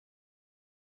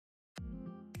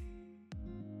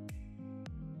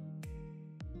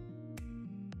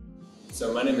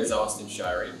So my name is Austin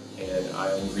Shirey, and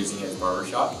I own Greasy Barber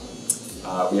Shop.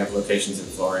 We have locations in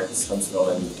Florence,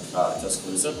 Huntsville, and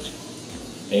Tuscaloosa.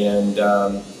 And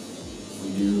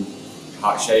we do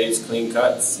hot shaves, clean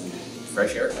cuts, and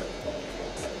fresh haircut.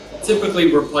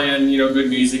 Typically we're playing, good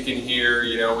music in here.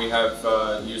 We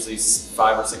have usually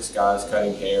 5 or 6 guys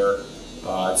cutting hair.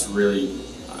 It's really,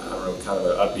 kind of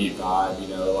an upbeat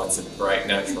vibe, lots of bright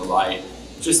natural light.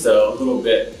 Just a little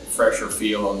bit fresher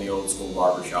feel on the old school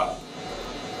barbershop.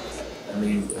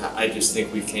 I just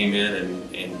think we came in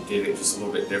and did it just a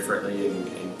little bit differently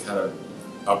and kind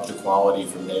of upped the quality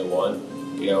from day one.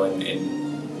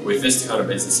 And with this kind of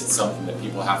business, it's something that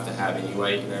people have to have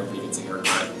anyway. Everybody gets a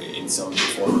haircut in some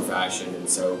form or fashion, and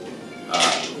so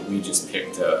we just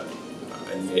picked a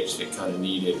niche that kind of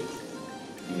needed,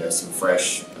 some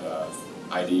fresh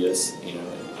ideas,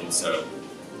 and so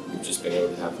we've just been able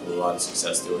to have a lot of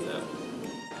success doing that.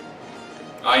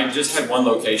 I just had one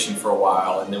location for a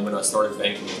while, and then when I started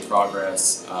banking in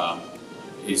progress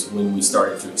is when we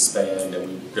started to expand, and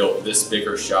we built this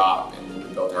bigger shop, and then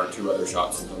we built our 2 other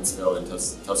shops in Huntsville and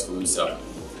Tuscaloosa.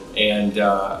 And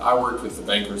I worked with the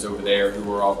bankers over there, who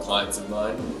were all clients of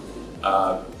mine,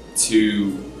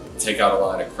 to take out a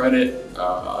line of credit.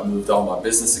 I moved all my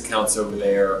business accounts over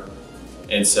there,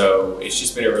 and so it's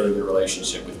just been a really good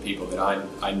relationship with people that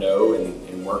I know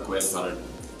and work with on a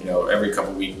every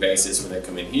couple week basis when they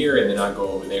come in here, and then I go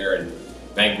over there and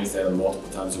bank with them multiple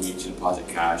times a week to deposit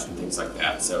cash and things like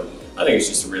that. So I think it's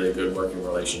just a really good working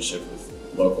relationship with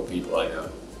local people I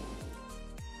know.